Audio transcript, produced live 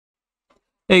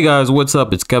Hey guys, what's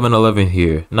up? It's Kevin11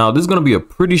 here. Now this is going to be a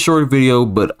pretty short video,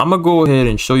 but I'm going to go ahead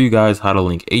and show you guys how to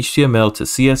link HTML to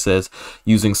CSS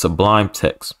using Sublime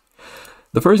Text.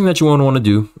 The first thing that you want to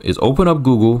do is open up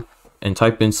Google and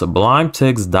type in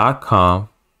sublimetext.com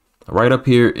right up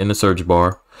here in the search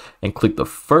bar and click the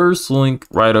first link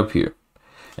right up here.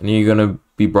 And then you're going to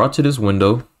be brought to this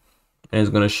window and it's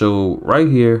going to show right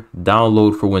here,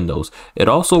 download for Windows. It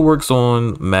also works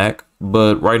on Mac,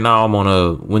 but right now I'm on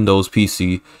a Windows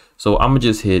PC, so I'm gonna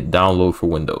just hit download for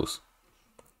Windows.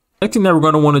 Next thing that we're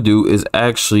gonna want to do is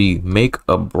actually make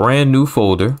a brand new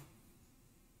folder,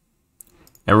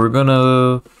 and we're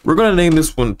gonna name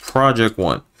this one Project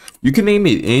 1. You can name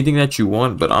it anything that you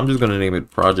want, but I'm just gonna name it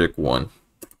Project 1.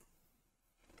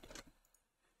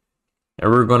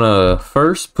 And we're gonna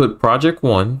first put Project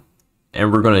 1,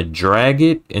 and we're gonna drag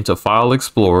it into File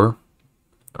Explorer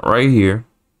right here.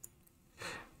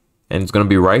 And it's going to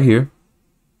be right here.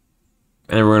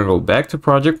 And then we're going to go back to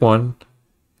Project 1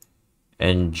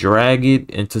 and drag it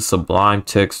into Sublime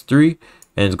Text 3.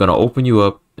 And it's going to open you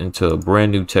up into a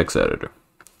brand new text editor.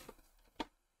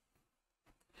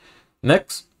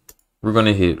 Next, we're going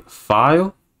to hit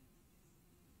File,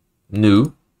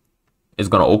 New. It's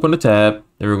going to open the tab.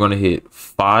 Then we're going to hit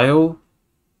File,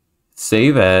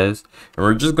 Save As. And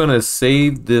we're just going to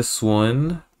save this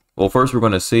one. Well, first we're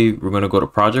going to go to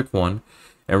Project 1.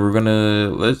 And we're gonna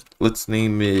let's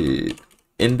name it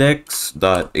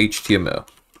index.html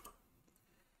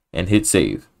and hit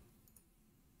save.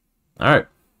 All right,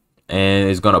 and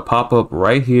it's gonna pop up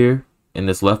right here in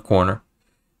this left corner.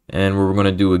 And what we're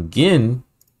gonna do again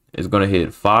is gonna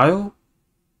hit File,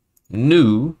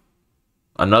 New,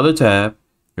 another tab,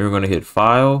 and we're gonna hit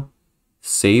File,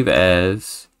 Save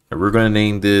As, and we're gonna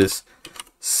name this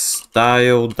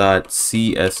style.css.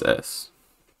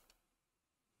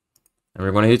 And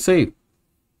we're going to hit save.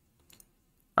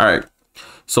 All right.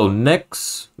 So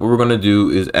next, what we're going to do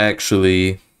is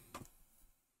actually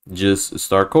just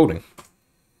start coding.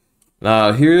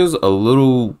 Now, here's a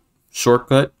little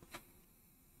shortcut.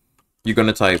 You're going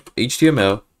to type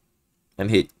HTML and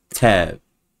hit tab.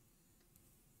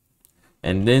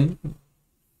 And then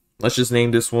let's just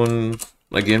name this one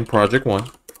again, Project 1,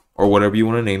 or whatever you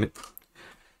want to name it.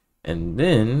 And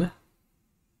then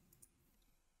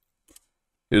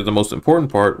here's the most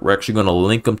important part. We're actually going to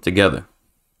link them together.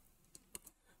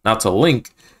 Now to link,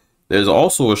 there's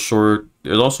also a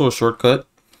shortcut.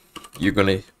 You're going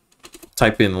to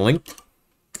type in link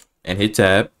and hit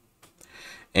tab.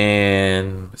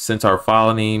 And since our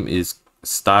file name is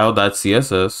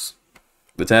style.css,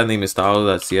 the tab name is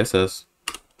style.css.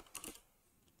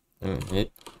 And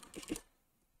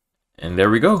there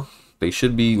we go. They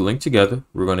should be linked together.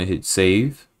 We're going to hit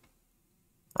save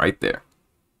right there.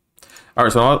 All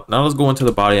right, so now let's go into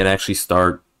the body and actually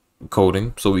start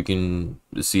coding so we can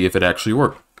see if it actually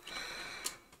worked.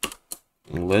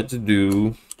 Let's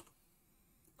do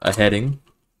a heading.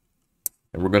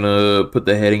 And we're going to put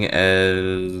the heading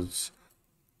as,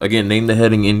 again, name the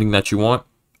heading anything that you want.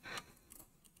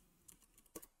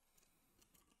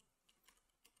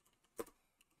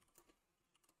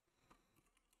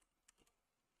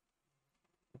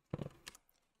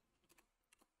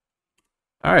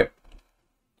 All right.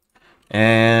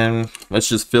 And let's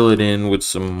just fill it in with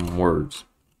some words.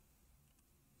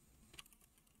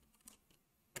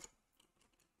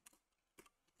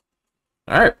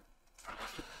 All right.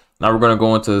 Now we're going to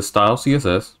go into style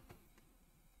CSS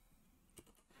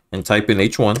and type in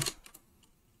H1.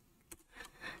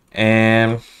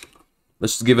 And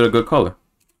let's just give it a good color.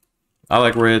 I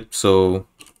like red, so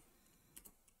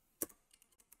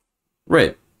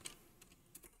red.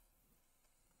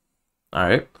 All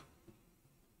right.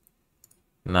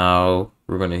 Now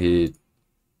we're going to hit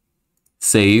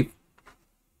save.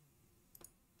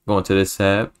 Go into this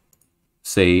tab,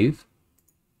 save.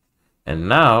 And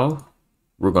now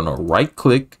we're going to right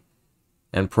click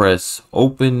and press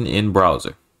open in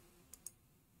browser.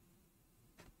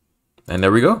 And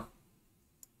there we go.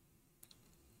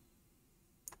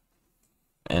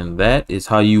 And that is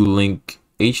how you link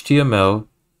HTML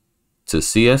to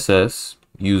CSS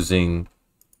using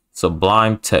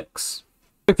Sublime Text.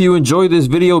 If you enjoyed this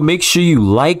video, make sure you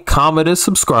like, comment, and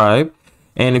subscribe.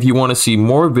 And if you want to see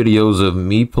more videos of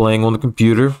me playing on the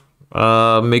computer,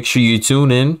 make sure you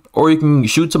tune in. Or you can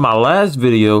shoot to my last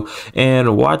video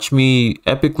and watch me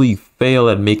epically fail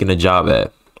at making a job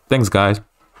ad. Thanks, guys.